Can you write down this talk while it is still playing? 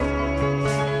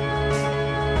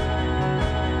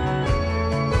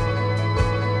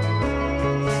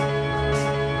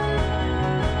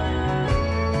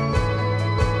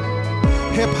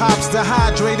Hip-hop's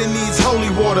dehydrated, needs holy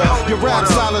water. Your rap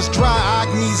style is dry, I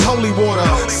needs holy water.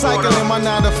 Cycling my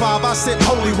 9 to 5, I sip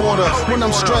holy water. When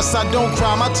I'm stressed, I don't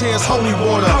cry, my tears holy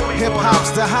water.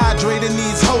 Hip-hop's dehydrated,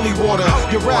 needs holy water.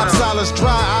 Your rap style is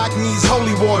dry, I needs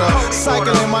holy water.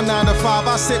 Cycling my 9 to 5,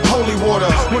 I sip holy water.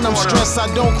 When I'm stressed,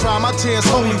 I don't cry, my tears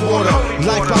holy water.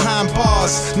 Life behind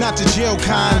bars, not the jail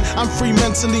kind. I'm free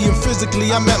mentally and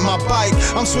physically, I'm at my bike.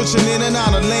 I'm switching in and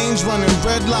out of lanes, running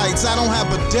red lights. I don't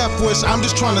have a death wish, I'm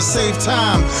just trying to save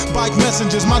time. Bike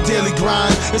messengers, my daily grind.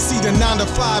 It's either 9 to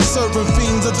 5, serving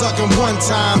fiends or ducking one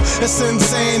time. It's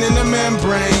insane in the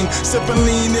membrane. Sipping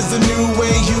lean is the new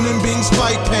way human beings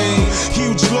fight pain.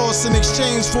 Huge loss in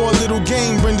exchange for a little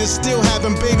gain. Brenda's still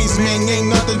having babies, man, ain't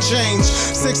nothing changed.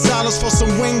 $6 for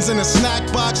some wings in a snack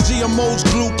box. GMO's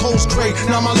glucose crate,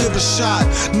 now my liver's shot.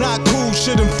 Not cool,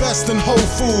 should invest in whole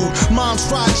food. Mom's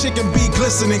fried chicken be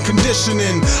glistening,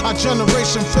 conditioning. Our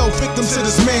generation fell victim to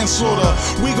this manslaughter.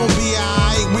 We gon' be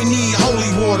alright, we need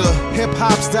holy water.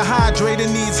 Hip-hop's dehydrated,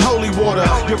 needs holy water.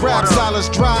 Your rap style is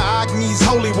dry, I needs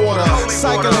holy water.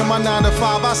 Cycling my 9 to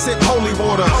 5, I sip holy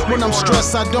water. When I'm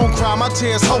stressed, I don't cry, my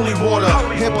tears holy water.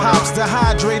 Hip-hop's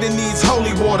dehydrated, needs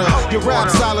holy water. Your rap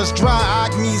style is dry, I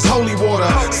needs holy water.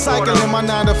 Cycling my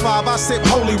 9 to 5, I sip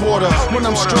holy water. When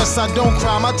I'm stressed, I don't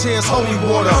cry, my tears holy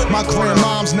water. My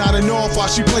grandmom's nodding off while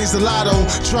she plays the lotto,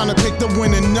 trying to pick the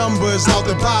winning numbers out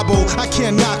the Bible. I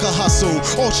can't knock her hustle,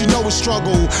 all she know is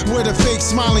struggle. With a fake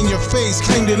smile in your face,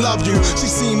 claim they love you. She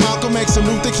seen Malcolm X and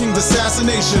Luther King's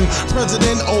assassination,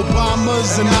 President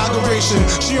Obama's inauguration.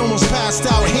 She almost passed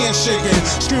out handshaking,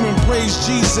 screaming praise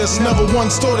Jesus. Never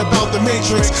once thought about the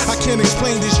Matrix. I can't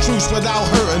explain these truths without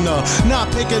hurting her.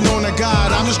 Not picking on a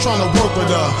God, I'm just trying to work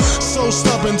with her. So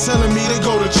stubborn, telling me to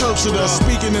go to church with her,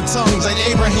 speaking in tongues like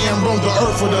Abraham roamed the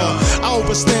earth with her. I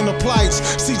overstand the plights,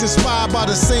 she's inspired by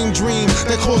the same dream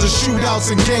that causes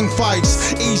shootouts and gang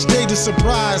fights. Each day the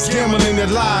surprise, gambling their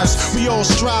lives. We all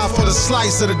strive for the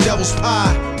slice of the devil's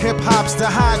pie. Hip-hop's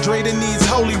dehydrated, needs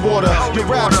holy water. Your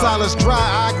rap style is dry,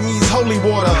 I needs holy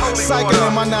water.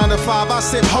 Cycling my 9 to 5, I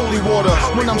sip holy water.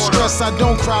 When I'm stressed, I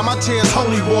don't cry, my tears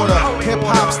holy water.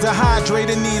 Hip-hop's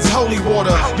dehydrated, needs holy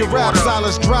water. Your rap style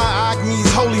is dry, I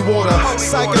needs holy water.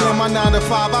 Cycling my 9 to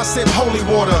 5, I sip holy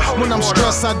water. When I'm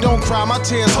stressed, I don't cry, my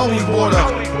tears holy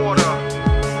water.